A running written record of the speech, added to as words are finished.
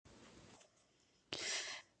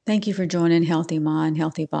Thank you for joining Healthy Mind,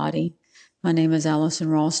 Healthy Body. My name is Allison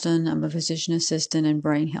Ralston. I'm a physician assistant and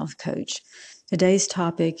brain health coach. Today's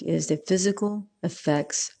topic is the physical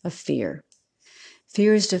effects of fear.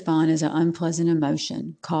 Fear is defined as an unpleasant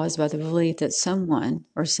emotion caused by the belief that someone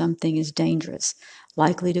or something is dangerous,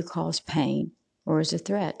 likely to cause pain, or is a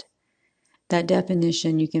threat. That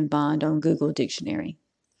definition you can find on Google Dictionary.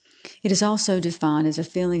 It is also defined as a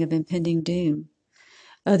feeling of impending doom.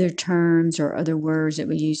 Other terms or other words that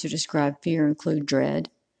we use to describe fear include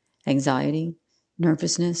dread, anxiety,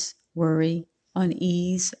 nervousness, worry,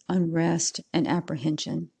 unease, unrest, and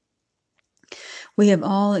apprehension. We have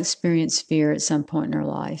all experienced fear at some point in our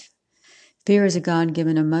life. Fear is a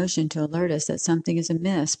God-given emotion to alert us that something is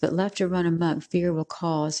amiss, but left to run amok, fear will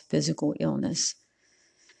cause physical illness.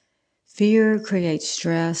 Fear creates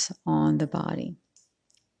stress on the body.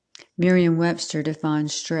 Merriam-Webster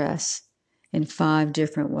defines stress in 5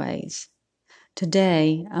 different ways.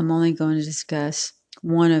 Today, I'm only going to discuss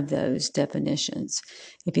one of those definitions.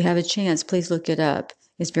 If you have a chance, please look it up.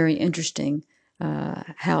 It's very interesting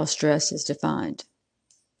how stress is defined.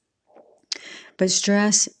 But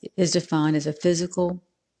stress is defined as a physical,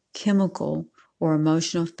 chemical, or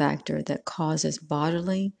emotional factor that causes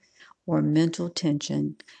bodily or mental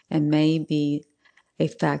tension and may be a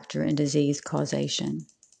factor in disease causation.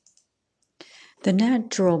 The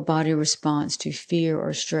natural body response to fear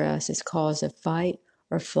or stress is called a fight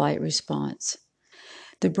or flight response.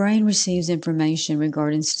 The brain receives information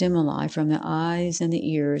regarding stimuli from the eyes and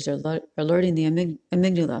the ears, alerting the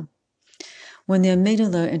amygdala. When the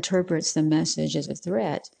amygdala interprets the message as a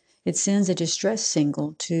threat, it sends a distress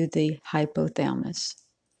signal to the hypothalamus.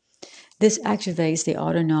 This activates the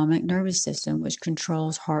autonomic nervous system, which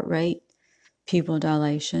controls heart rate, pupil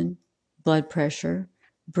dilation, blood pressure,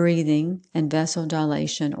 breathing, and vessel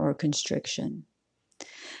dilation or constriction.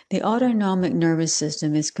 The autonomic nervous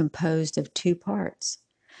system is composed of 2 parts,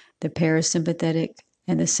 the parasympathetic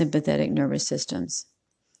and the sympathetic nervous systems.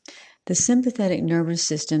 The sympathetic nervous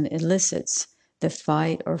system elicits the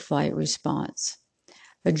fight or flight response.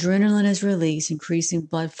 Adrenaline is released, increasing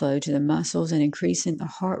blood flow to the muscles and increasing the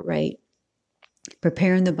heart rate,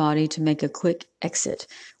 preparing the body to make a quick exit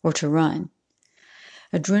or to run.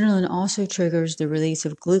 Adrenaline also triggers the release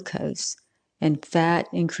of glucose and fat,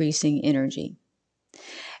 increasing energy.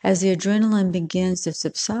 As the adrenaline begins to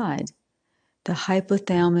subside, the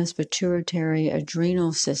hypothalamus pituitary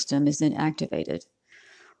adrenal system is then activated.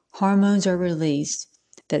 Hormones are released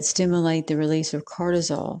that stimulate the release of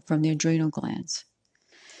cortisol from the adrenal glands.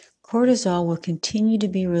 Cortisol will continue to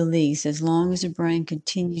be released as long as the brain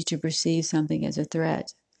continues to perceive something as a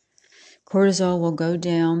threat. Cortisol will go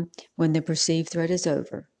down when the perceived threat is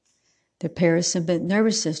over. The parasympathetic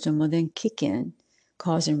nervous system will then kick in,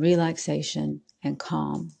 causing relaxation and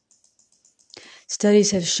calm.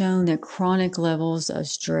 Studies have shown that chronic levels of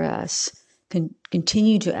stress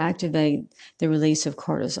continue to activate the release of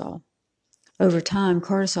cortisol. Over time,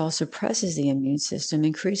 cortisol suppresses the immune system,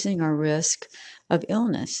 increasing our risk of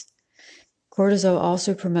illness. Cortisol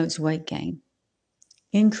also promotes weight gain.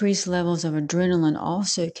 Increased levels of adrenaline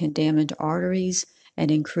also can damage arteries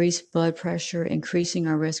and increase blood pressure, increasing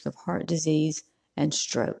our risk of heart disease and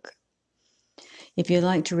stroke. If you'd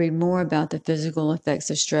like to read more about the physical effects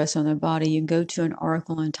of stress on the body, you can go to an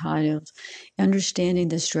article entitled Understanding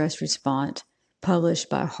the Stress Response, published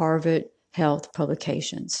by Harvard Health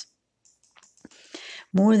Publications.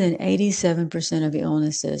 More than 87% of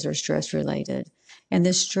illnesses are stress-related, and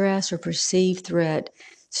the stress or perceived threat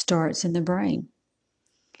starts in the brain.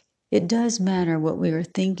 It does matter what we are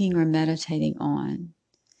thinking or meditating on.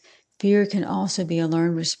 Fear can also be a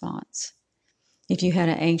learned response. If you had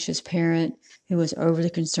an anxious parent who was overly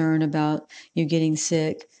concerned about you getting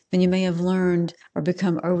sick, then you may have learned or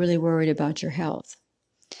become overly worried about your health.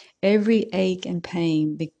 Every ache and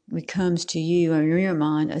pain becomes to you or in your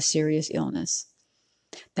mind a serious illness.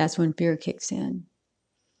 That's when fear kicks in.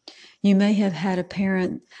 You may have had a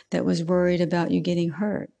parent that was worried about you getting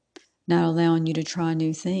hurt, not allowing you to try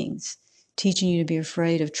new things, teaching you to be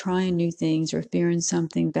afraid of trying new things or fearing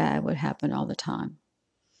something bad would happen all the time.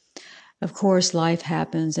 Of course, life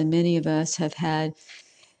happens, and many of us have had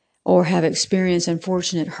or have experienced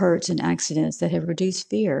unfortunate hurts and accidents that have reduced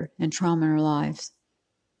fear and trauma in our lives.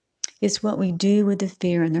 It's what we do with the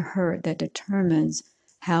fear and the hurt that determines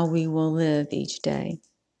how we will live each day.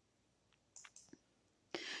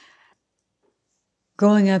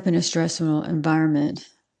 Growing up in a stressful environment,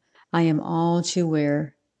 I am all too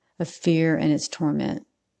aware of fear and its torment.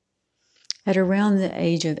 At around the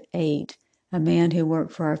age of 8, a man who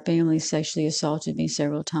worked for our family sexually assaulted me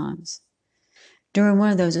several times. During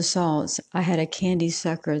one of those assaults, I had a candy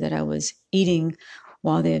sucker that I was eating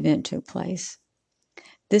while the event took place.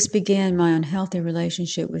 This began my unhealthy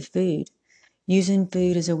relationship with food, using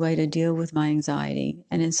food as a way to deal with my anxiety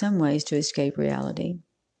and in some ways to escape reality.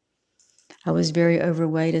 I was very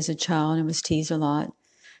overweight as a child and was teased a lot,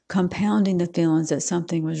 compounding the feelings that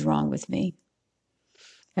something was wrong with me.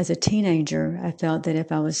 As a teenager, I felt that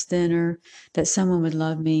if I was thinner, that someone would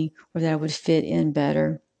love me or that I would fit in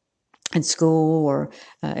better in school or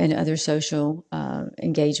in other social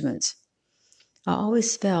engagements. I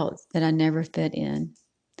always felt that I never fit in.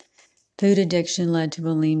 Food addiction led to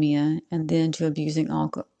bulimia and then to abusing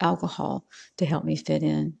alcohol to help me fit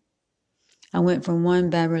in. I went from one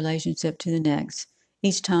bad relationship to the next,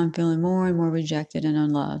 each time feeling more and more rejected and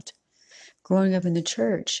unloved. Growing up in the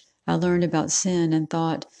church, I learned about sin and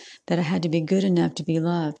thought that I had to be good enough to be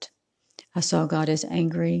loved. I saw God as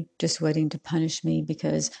angry, just waiting to punish me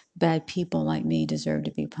because bad people like me deserve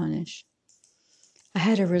to be punished. I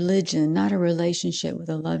had a religion, not a relationship with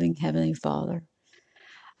a loving Heavenly Father.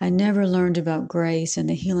 I never learned about grace and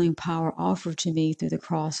the healing power offered to me through the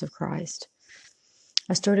cross of Christ.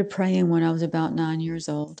 I started praying when I was about 9 years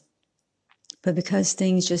old. But because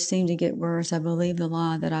things just seemed to get worse, I believed the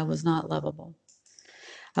lie that I was not lovable.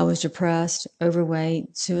 I was depressed,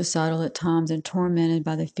 overweight, suicidal at times, and tormented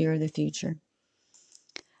by the fear of the future.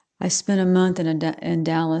 I spent a month in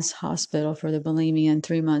Dallas hospital for the bulimia and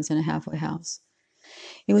 3 months in a halfway house.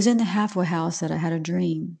 It was in the halfway house that I had a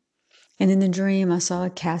dream. And in the dream, I saw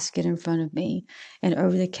a casket in front of me, and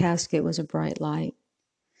over the casket was a bright light.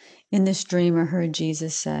 In this dream, I heard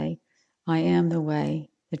Jesus say, "I am the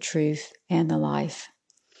way, the truth, and the life."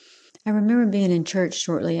 I remember being in church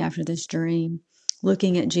shortly after this dream,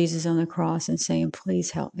 looking at Jesus on the cross and saying,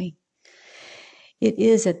 "Please help me." It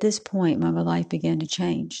is at this point my life began to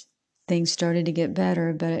change. Things started to get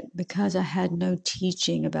better, but because I had no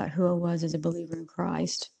teaching about who I was as a believer in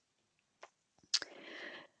Christ,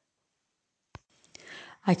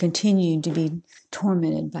 I continued to be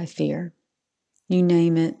tormented by fear. You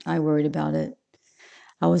name it, I worried about it.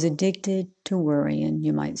 I was addicted to worrying,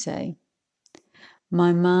 you might say.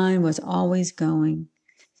 My mind was always going,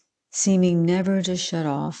 seeming never to shut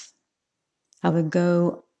off. I would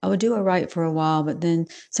do it right for a while, but then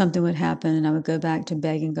something would happen and I would go back to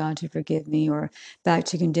begging God to forgive me or back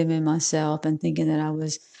to condemning myself and thinking that I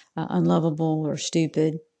was unlovable or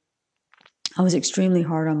stupid. I was extremely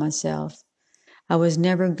hard on myself. I was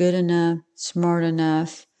never good enough, smart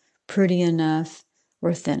enough, pretty enough,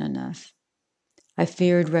 or thin enough. I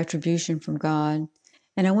feared retribution from God,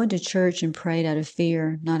 and I went to church and prayed out of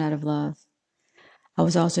fear, not out of love. I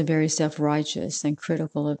was also very self-righteous and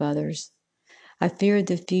critical of others. I feared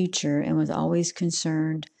the future and was always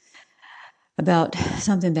concerned about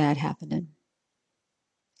something bad happening.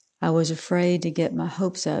 I was afraid to get my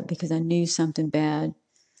hopes up because I knew something bad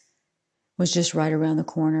was just right around the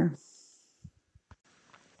corner.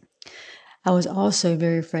 I was also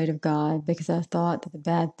very afraid of God because I thought that the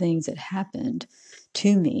bad things that happened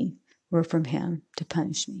to me were from Him to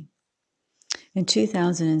punish me. In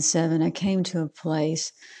 2007, I came to a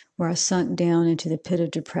place where I sunk down into the pit of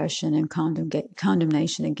depression and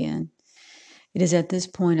condemnation again. It is at this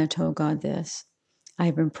point I told God this: I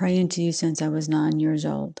have been praying to you since I was 9 years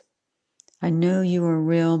old. I know you are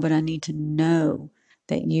real, but I need to know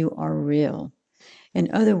that you are real. In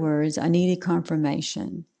other words, I needed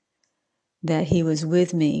confirmation that He was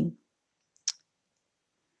with me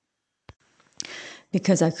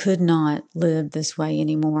because I could not live this way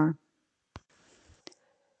anymore.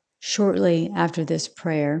 Shortly after this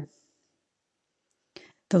prayer,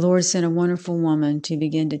 the Lord sent a wonderful woman to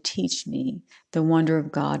begin to teach me the wonder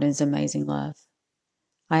of God and His amazing love.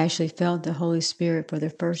 I actually felt the Holy Spirit for the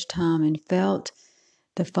first time and felt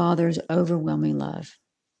the Father's overwhelming love.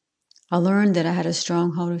 I learned that I had a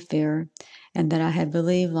stronghold of fear and that I had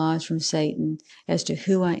believed lies from Satan as to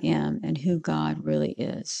who I am and who God really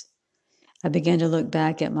is. I began to look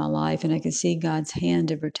back at my life and I could see God's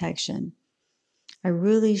hand of protection. I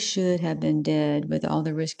really should have been dead with all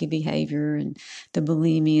the risky behavior and the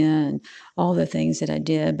bulimia and all the things that I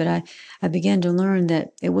did. But I began to learn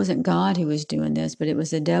that it wasn't God who was doing this, but it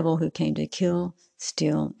was the devil who came to kill,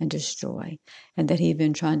 steal, and destroy, and that he had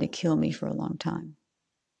been trying to kill me for a long time.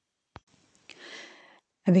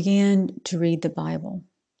 I began to read the Bible.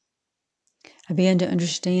 I began to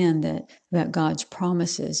understand that about God's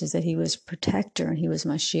promises is that He was protector and He was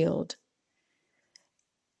my shield.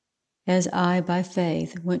 As I, by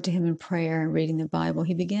faith, went to Him in prayer and reading the Bible,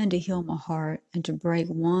 He began to heal my heart and to break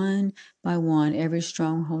one by one every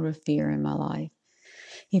stronghold of fear in my life.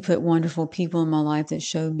 He put wonderful people in my life that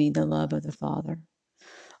showed me the love of the Father.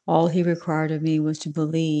 All He required of me was to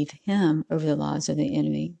believe Him over the lies of the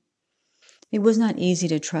enemy. It was not easy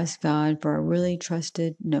to trust God, for I really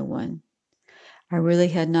trusted no one. I really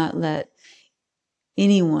had not let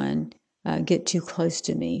anyone get too close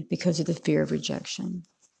to me because of the fear of rejection.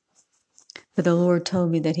 But the Lord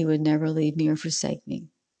told me that He would never leave me or forsake me.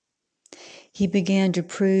 He began to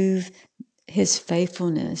prove His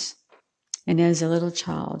faithfulness, and as a little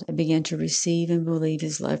child, I began to receive and believe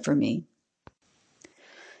His love for me.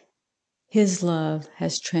 His love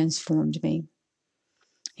has transformed me.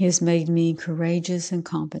 He has made me courageous and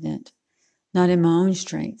confident, not in my own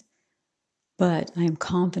strength, but I am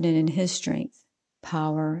confident in His strength,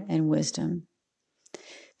 power, and wisdom.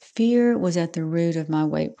 Fear was at the root of my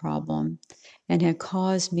weight problem and had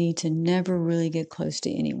caused me to never really get close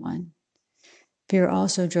to anyone. Fear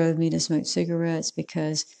also drove me to smoke cigarettes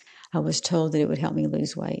because I was told that it would help me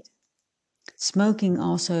lose weight. Smoking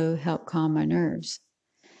also helped calm my nerves.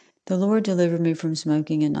 The Lord delivered me from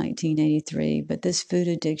smoking in 1983, but this food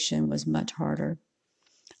addiction was much harder.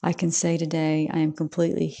 I can say today I am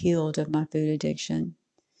completely healed of my food addiction.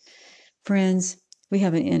 Friends, we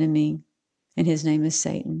have an enemy, and his name is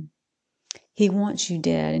Satan. He wants you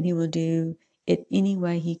dead, and he will do it any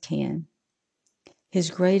way he can.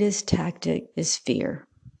 His greatest tactic is fear.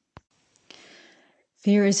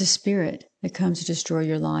 Fear is a spirit that comes to destroy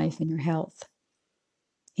your life and your health.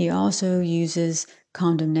 He also uses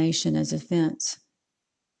condemnation as a fence.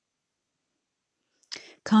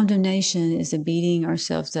 Condemnation is the beating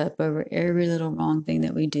ourselves up over every little wrong thing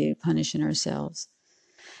that we do, punishing ourselves.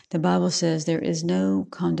 The Bible says there is no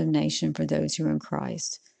condemnation for those who are in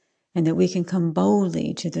Christ, and that we can come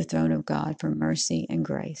boldly to the throne of God for mercy and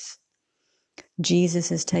grace. Jesus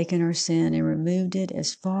has taken our sin and removed it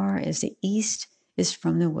as far as the east is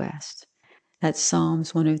from the west. That's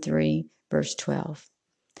Psalms 103, verse 12.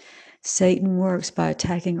 Satan works by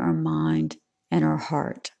attacking our mind and our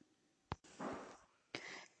heart.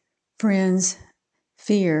 Friends,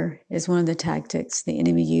 fear is one of the tactics the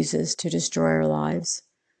enemy uses to destroy our lives.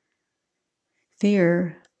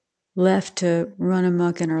 Fear, left to run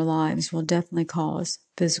amok in our lives, will definitely cause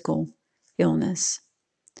physical illness.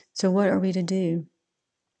 So what are we to do?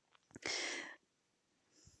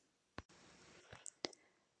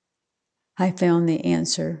 I found the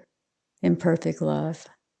answer in perfect love.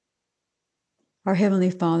 Our Heavenly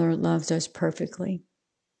Father loves us perfectly.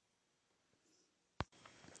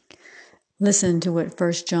 Listen to what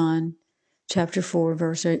 1 John chapter 4,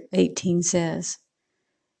 verse 18 says.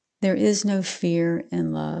 There is no fear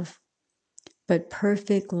in love, but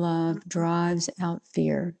perfect love drives out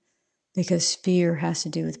fear, because fear has to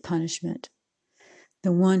do with punishment.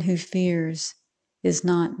 The one who fears is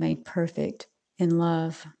not made perfect in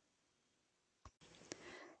love.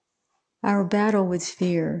 Our battle with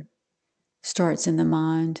fear starts in the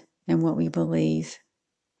mind and what we believe.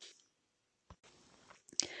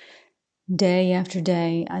 Day after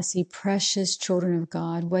day, I see precious children of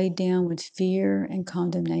God weighed down with fear and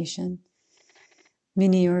condemnation.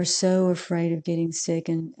 Many are so afraid of getting sick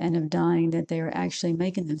and of dying that they are actually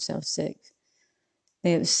making themselves sick.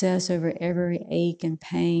 They obsess over every ache and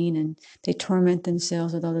pain, and they torment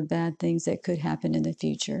themselves with all the bad things that could happen in the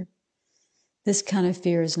future. This kind of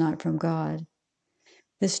fear is not from God.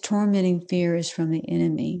 This tormenting fear is from the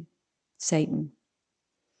enemy, Satan.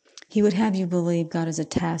 He would have you believe God is a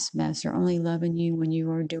taskmaster, only loving you when you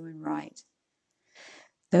are doing right.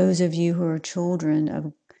 Those of you who are children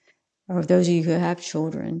of, or those of you who have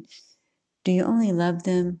children, do you only love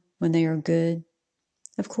them when they are good?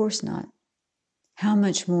 Of course not. How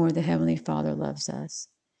much more the Heavenly Father loves us.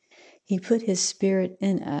 He put His Spirit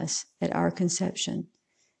in us at our conception,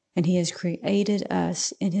 and He has created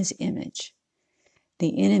us in His image.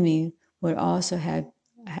 The enemy would also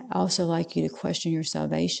like you to question your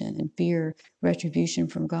salvation and fear retribution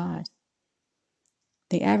from God.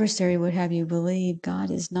 The adversary would have you believe God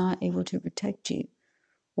is not able to protect you,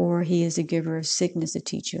 or He is a giver of sickness to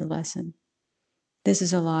teach you a lesson. This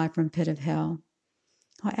is a lie from pit of hell.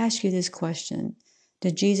 I'll ask you this question.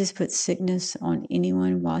 Did Jesus put sickness on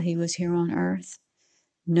anyone while He was here on earth?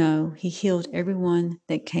 No, He healed everyone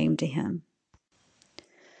that came to Him.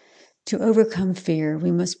 To overcome fear,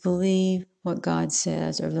 we must believe what God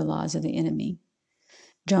says over the lies of the enemy.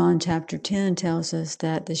 John chapter 10 tells us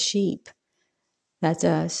that the sheep, that's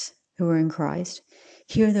us who are in Christ,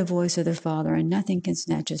 hear the voice of their Father, and nothing can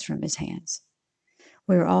snatch us from His hands.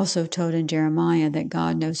 We are also told in Jeremiah that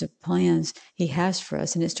God knows the plans He has for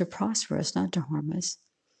us, and it's to prosper us, not to harm us.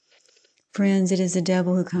 Friends, it is the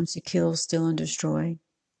devil who comes to kill, steal, and destroy.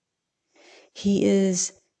 He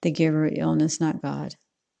is the giver of illness, not God.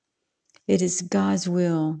 It is God's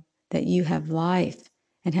will that you have life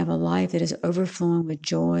and have a life that is overflowing with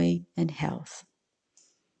joy and health.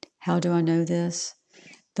 How do I know this?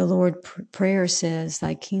 The Lord's Prayer says,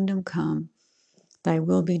 Thy kingdom come, thy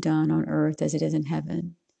will be done on earth as it is in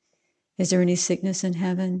heaven. Is there any sickness in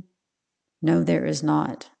heaven? No, there is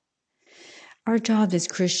not. Our job as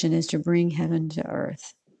Christian is to bring heaven to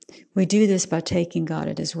earth. We do this by taking God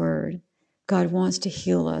at his word. God wants to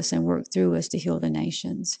heal us and work through us to heal the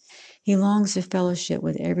nations. He longs to fellowship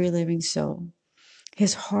with every living soul.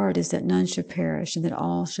 His heart is that none should perish and that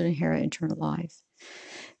all should inherit eternal life.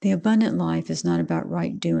 The abundant life is not about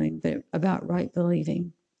right doing, but about right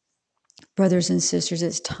believing. Brothers and sisters,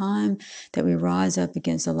 it's time that we rise up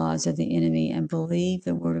against the lies of the enemy and believe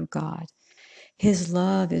the word of God. His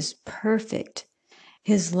love is perfect.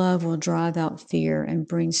 His love will drive out fear and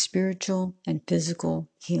bring spiritual and physical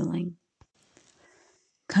healing.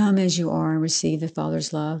 Come as you are and receive the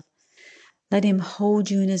Father's love. Let him hold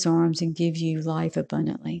you in his arms and give you life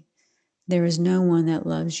abundantly. There is no one that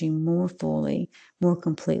loves you more fully, more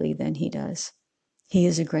completely than he does. He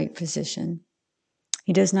is a great physician.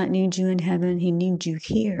 He does not need you in heaven. He needs you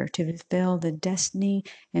here to fulfill the destiny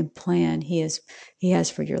and plan he has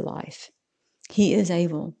for your life. He is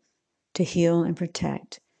able to heal and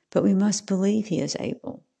protect, but we must believe he is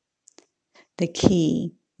able. The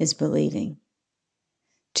key is believing.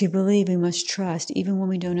 To believe, we must trust even when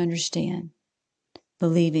we don't understand.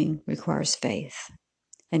 Believing requires faith,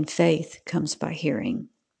 and faith comes by hearing.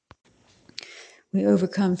 We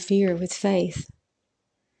overcome fear with faith.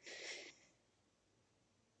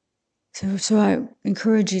 So I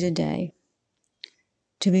encourage you today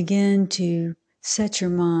to begin to set your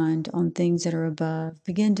mind on things that are above.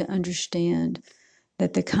 Begin to understand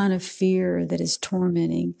that the kind of fear that is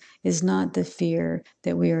tormenting is not the fear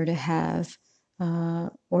that we are to have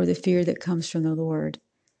or the fear that comes from the Lord.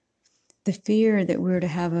 The fear that we're to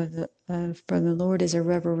have from the Lord is a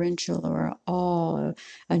reverential or an awe,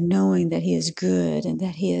 a knowing that he is good and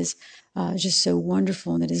that he is just so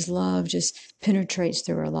wonderful and that his love just penetrates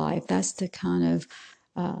through our life. That's the kind of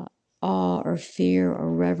awe or fear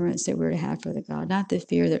or reverence that we're to have for the God, not the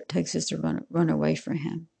fear that takes us to run away from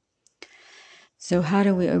him. So how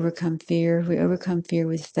do we overcome fear? We overcome fear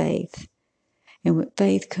with faith. And with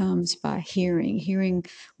faith comes by hearing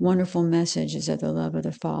wonderful messages of the love of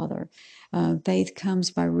the Father. Faith comes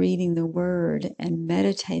by reading the Word and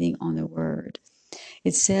meditating on the Word.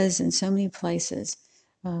 It says in so many places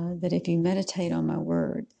that if you meditate on my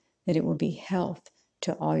Word, that it will be health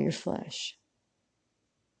to all your flesh.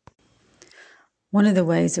 One of the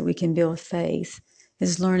ways that we can build faith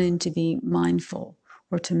is learning to be mindful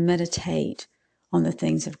or to meditate on the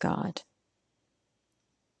things of God.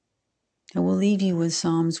 I will leave you with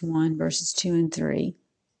Psalms 1, verses 2 and 3.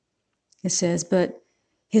 It says, But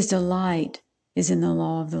his delight is in the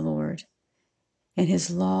law of the Lord, and his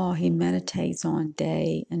law he meditates on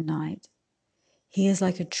day and night. He is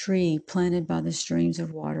like a tree planted by the streams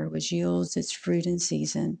of water, which yields its fruit in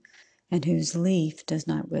season, and whose leaf does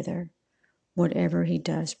not wither. Whatever he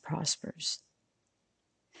does prospers.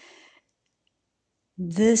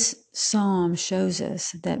 This psalm shows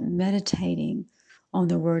us that meditating on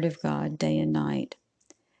the word of God day and night,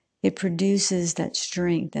 it produces that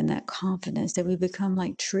strength and that confidence that we become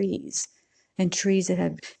like trees, and trees that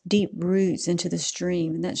have deep roots into the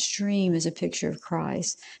stream. And that stream is a picture of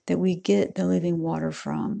Christ that we get the living water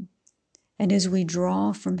from. And as we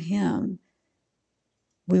draw from him,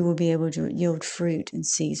 we will be able to yield fruit in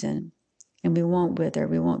season. And we won't wither.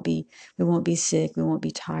 We won't be sick. We won't be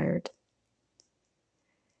tired.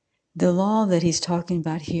 The law that he's talking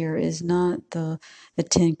about here is not the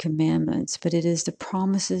 10 Commandments, but it is the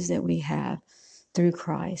promises that we have through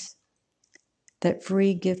Christ. That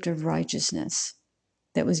free gift of righteousness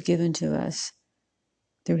that was given to us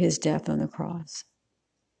through his death on the cross.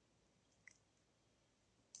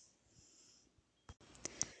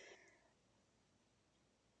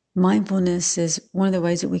 Mindfulness is one of the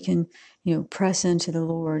ways that we can, press into the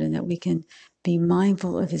Lord and that we can be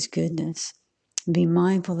mindful of his goodness, be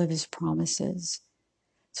mindful of his promises.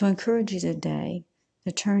 So I encourage you today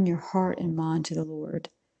to turn your heart and mind to the Lord.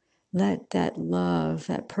 Let that love,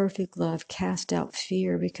 that perfect love, cast out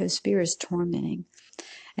fear, because fear is tormenting.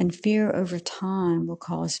 And fear over time will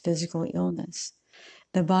cause physical illness.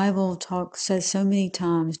 The Bible says so many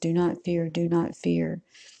times, do not fear, do not fear.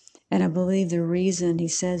 And I believe the reason he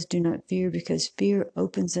says do not fear, because fear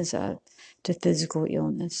opens us up to physical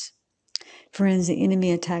illness. Friends, the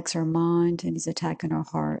enemy attacks our mind and he's attacking our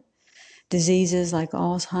heart. Diseases like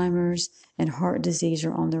Alzheimer's and heart disease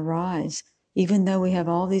are on the rise. Even though we have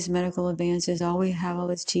all these medical advances, all we have all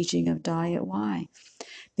this teaching of diet. Why?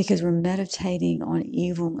 Because we're meditating on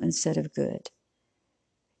evil instead of good.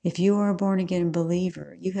 If you are a born-again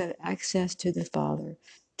believer, you have access to the Father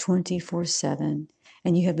 24/7,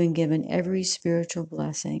 and you have been given every spiritual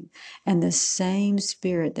blessing. And the same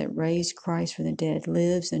Spirit that raised Christ from the dead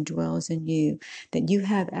lives and dwells in you, that you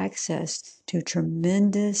have access to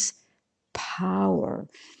tremendous power.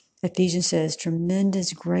 Ephesians says,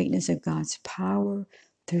 tremendous greatness of God's power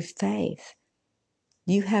through faith.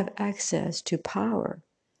 You have access to power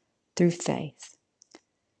through faith.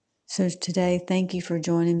 So today, thank you for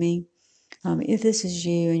joining me. If this is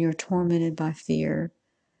you and you're tormented by fear,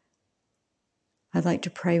 I'd like to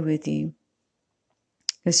pray with you,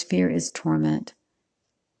 because fear is torment,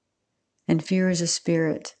 and fear is a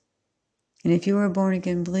spirit. And if you are a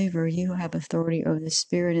born-again believer, you have authority over the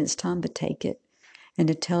spirit, and it's time to take it and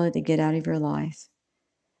to tell it to get out of your life.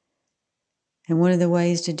 And one of the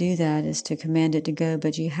ways to do that is to command it to go,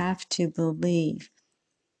 but you have to believe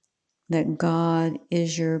that God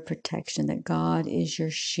is your protection, that God is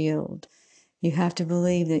your shield. You have to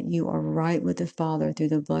believe that you are right with the Father through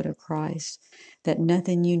the blood of Christ, that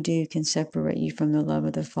nothing you do can separate you from the love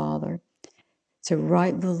of the Father. So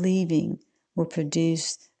right believing will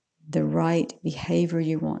produce the right behavior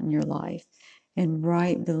you want in your life. And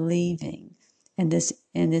right believing and this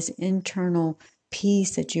internal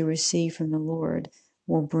peace that you receive from the Lord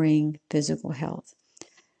will bring physical health.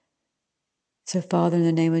 So, Father, in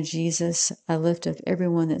the name of Jesus, I lift up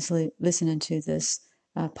everyone that's listening to this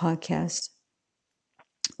podcast.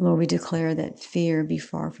 Lord, we declare that fear be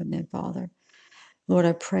far from them, Father. Lord,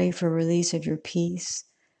 I pray for release of your peace.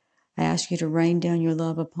 I ask you to rain down your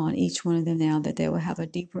love upon each one of them now, that they will have a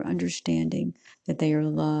deeper understanding that they are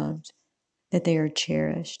loved, that they are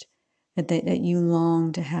cherished, that you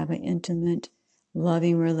long to have an intimate,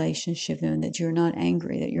 loving relationship with them, that you're not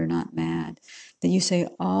angry, that you're not mad, that you say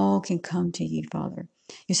all can come to you, Father.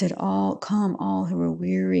 You said, all who are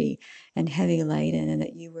weary and heavy laden, and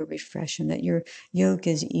that you will refresh them, that your yoke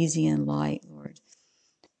is easy and light, Lord.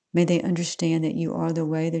 May they understand that you are the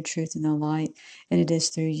way, the truth, and the light, and it is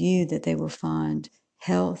through you that they will find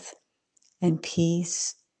health and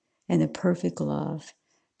peace and the perfect love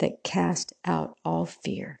that casts out all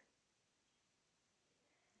fear.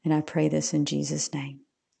 And I pray this in Jesus' name.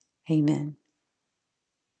 Amen.